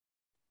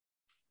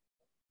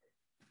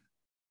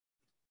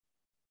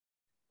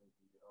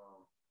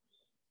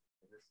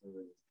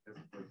that's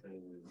the first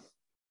thing is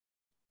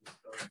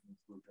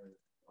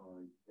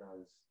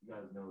you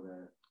guys know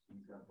that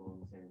he's got ball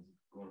in his hands,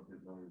 going to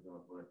put numbers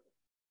up, but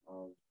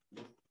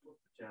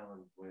what's the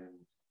challenge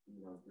when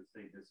to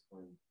stay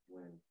disciplined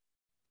when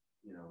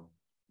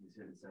he's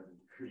hitting 7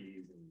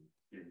 threes and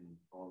getting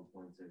all the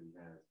points that he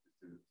has just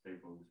to stay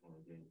focused on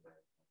the game plan.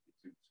 Get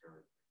too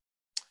discouraged.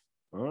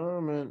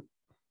 Man,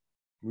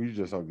 we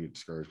just don't get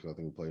discouraged because I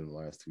think we played in the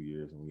last 2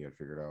 years and we had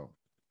figured out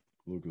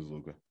Luka's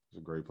Luka. He's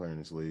a great player in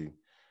this league,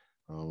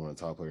 one of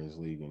the top players in this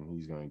league, and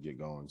he's going to get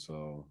going.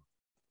 So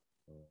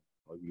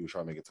all you do is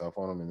try to make it tough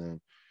on him, and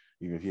then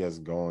even if he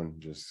hasn't going,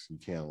 just you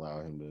can't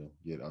allow him to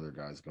get other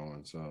guys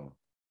going. So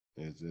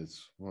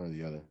it's one or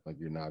the other. Like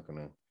you're not going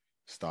to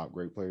stop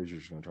great players. You're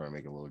just going to try to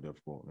make it a little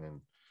difficult.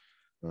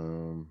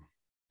 And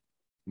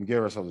we gave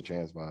ourselves a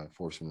chance by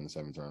forcing them in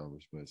 7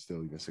 turnovers, but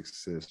still even 6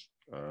 assists.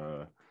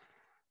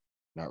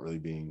 Not really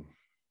being.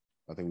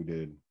 I think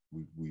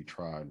we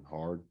tried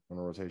hard on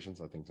the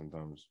rotations. I think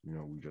sometimes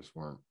we just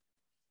weren't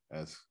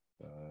as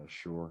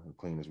sure and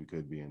clean as we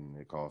could be, and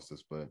it cost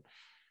us. But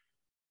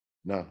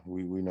no,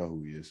 we know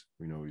who he is.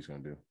 We know what he's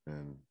going to do,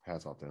 and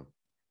hats off to him.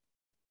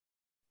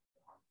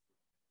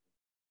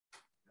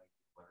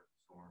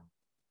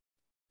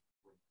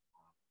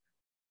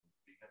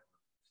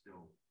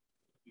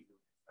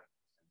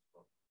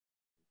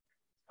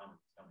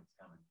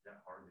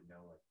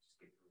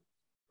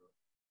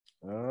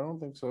 I don't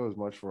think so as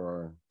much for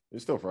our.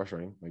 It's still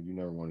frustrating. Like you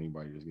never want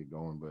anybody to just get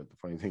going, but the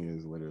funny thing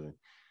is, literally,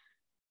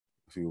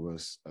 a few of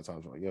us at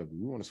times are like, "Yeah, do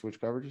you want to switch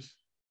coverages?"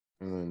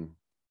 And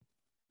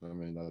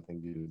then, I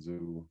think either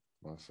Zoo,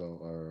 myself,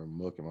 or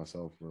Mook and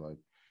myself were like,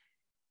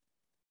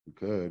 "We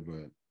could,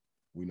 but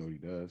we know what he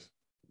does.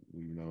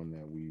 We've known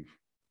that we've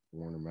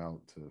worn him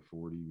out to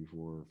 40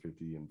 before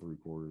 50 and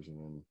 3/4, and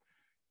then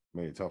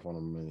made it tough on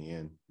him in the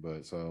end."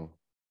 But so,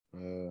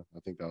 I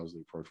think that was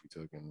the approach we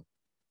took, and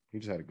he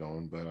just had it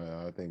going. But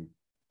I think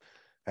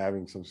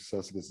having some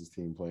success against his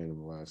team playing in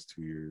the last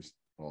 2 years,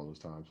 all those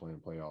times playing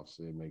playoffs,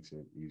 it makes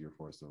it easier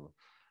for us to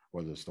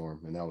weather the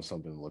storm. And that was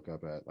something to look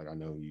up at. Like I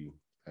know he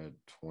had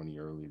 20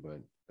 early,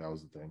 but that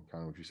was the thing.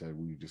 Kind of what you said.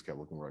 We just kept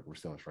looking like we're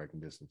still in striking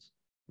distance,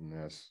 and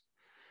that's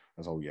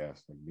all we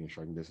asked. Like being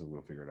striking distance,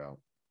 we'll figure it out.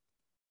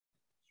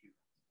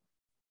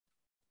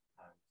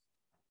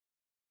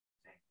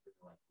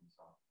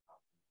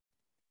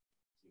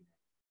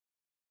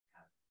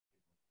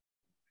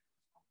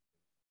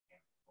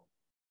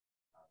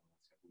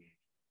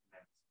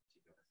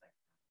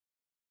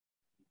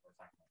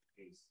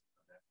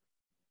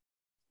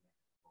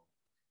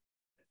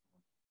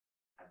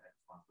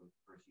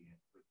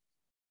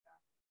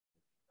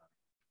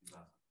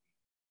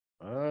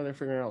 They're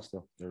figuring it out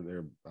still.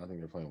 They're I think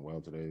they're playing well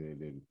today.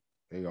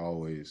 They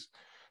always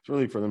it's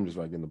really for them just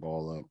like getting the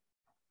ball up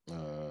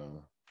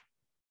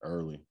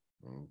early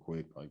and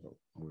quick, like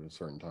with a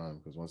certain time,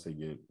 because once they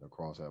get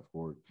across half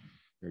court,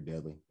 they're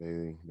deadly.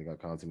 They got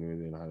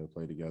continuity and how to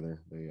play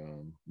together. They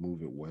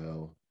move it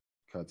well,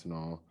 cuts and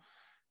all.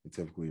 They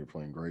typically are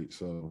playing great.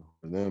 So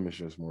for them, it's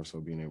just more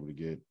so being able to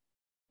get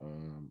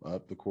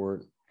up the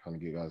court, kind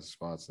of get guys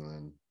spots, and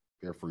then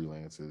their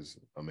freelance is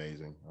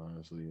amazing.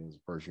 Honestly, as a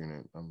first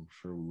unit, I'm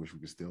sure we wish we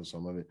could steal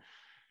some of it.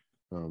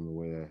 The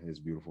way that it's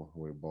beautiful, the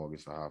way the ball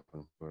gets to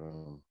happen. But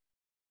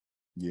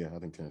yeah, I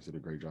think Terrence did a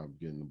great job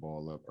getting the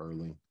ball up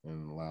early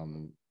and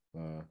allowing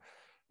them,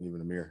 even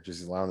Amir,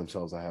 just allowing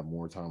themselves to have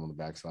more time on the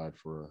backside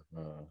for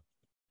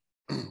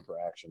for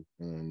action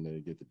and they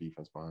get the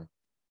defense behind.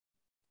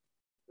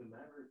 The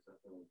Mavericks, I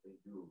feel like they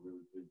do a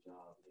really good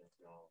job against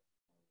y'all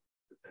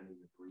defending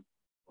the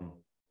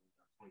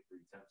 23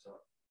 steps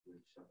up,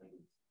 which I think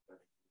is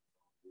better.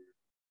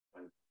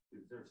 Like,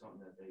 is there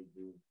something that they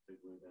do in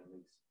particular that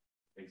makes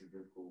it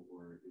difficult,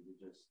 or is it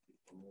just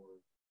more?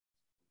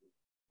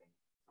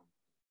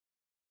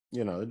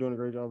 They're doing a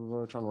great job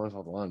of trying to run us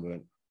off the line,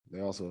 but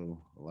they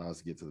also allow us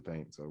to get to the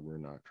paint, so we're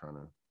not trying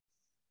to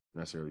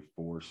necessarily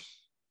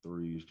force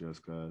threes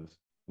just because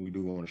we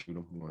do want to shoot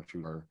them. We want to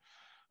shoot our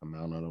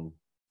amount of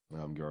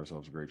them, give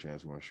ourselves a great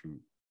chance. We want to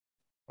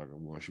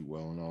shoot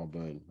well and all,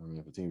 but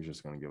if the team's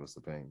just going to give us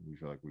the paint, we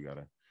feel like we got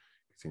to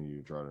continue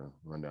to try to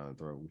run down the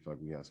throat. We feel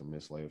like we had some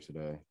missed layups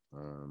today.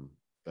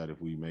 That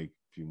if we make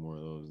a few more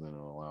of those, then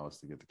it'll allow us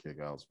to get the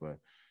kickouts. But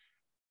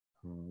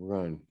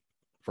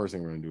first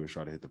thing we're going to do is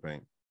try to hit the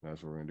paint.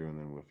 That's what we're going to do, and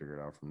then we'll figure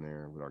it out from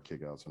there with our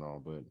kickouts and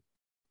all. But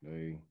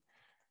they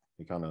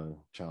kind of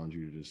challenge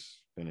you to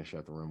just finish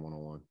at the rim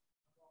one-on-one.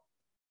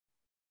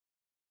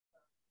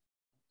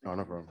 Oh,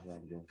 no problem.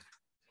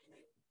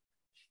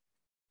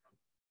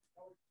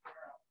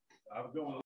 I'm going